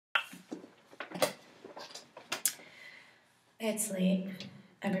It's late,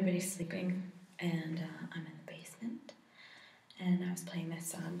 everybody's sleeping, and I'm in the basement, and I was playing my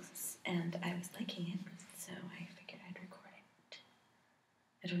songs, and I was liking it, so I figured I'd record it.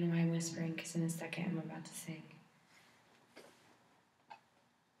 I don't know why I'm whispering, because in a second I'm about to sing.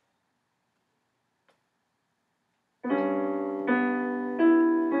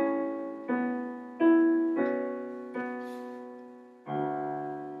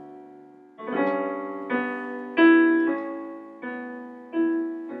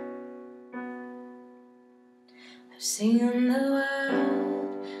 I've seen the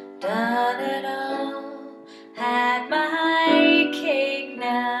world, done it all, had my cake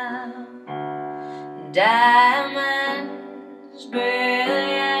now. Diamonds,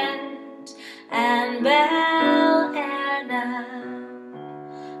 brilliant, and Bel Air now.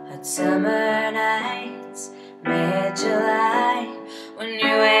 Hot summer nights, mid-July, when you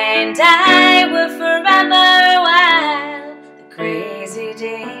and I were forever wild. The crazy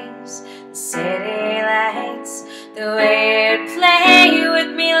days, the city lights, the way you'd play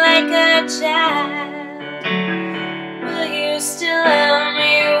with me like a child. Will you still love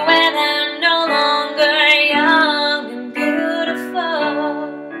me when I'm no longer young and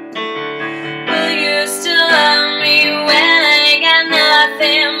beautiful? Will you still love me when I got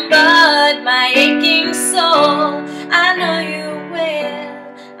nothing but my aching soul? I know you will,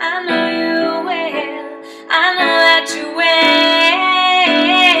 I know you will, I know that you will.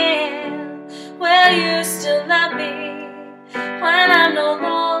 Will you still love me when I'm no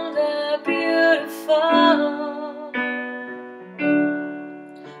longer beautiful?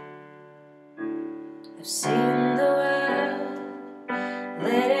 I've seen the world,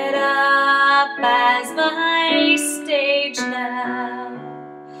 lit it up as my stage now,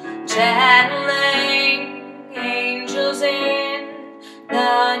 channeling angels in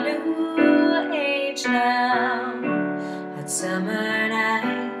the new age now. Hot summer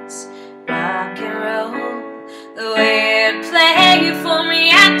nights, rock and roll, the way it played for me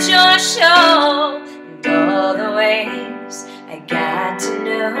at your show, and all the ways I got to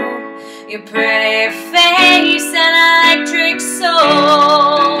know your pretty face and electric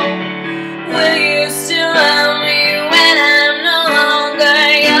soul. Will you still love me when I'm no longer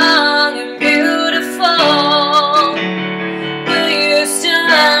young and beautiful? Will you still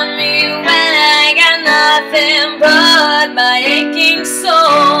love me when I got nothing but my aching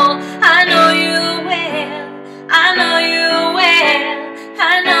soul? I know you will, I know you will,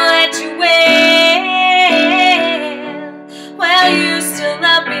 I know that you will. Will you still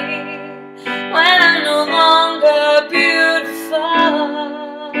love me when I'm no longer beautiful?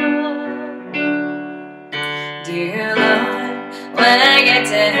 Dear Lord, when I get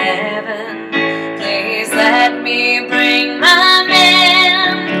to heaven, please let me bring my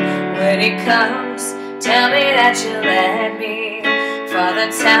man. When he comes, tell me that you'll let me. Father,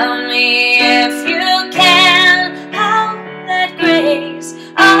 tell me if you can. All that grace,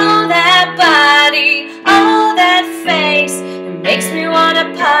 all that body, all that face, it makes me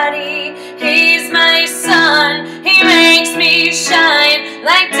wanna party. He's my sun, he makes me shine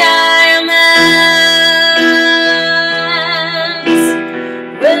like diamonds.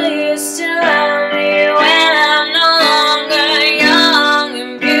 Will you still love me when I'm no longer young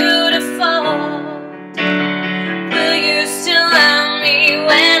and beautiful? Will you still love me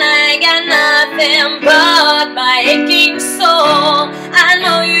when I got nothing but my aching soul? I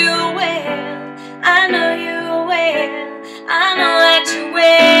know you will, I know you will, I know that you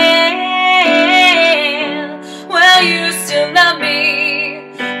will. Will you still love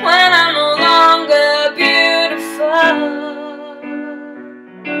me when I'm no longer beautiful?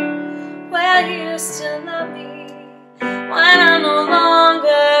 Will you still love me when I'm no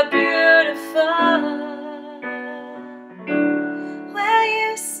longer beautiful? Will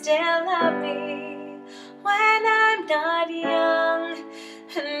you still love me when I'm not young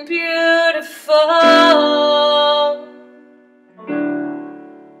and beautiful?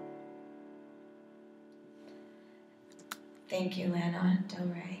 Thank you, Lana Del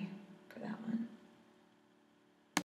Rey.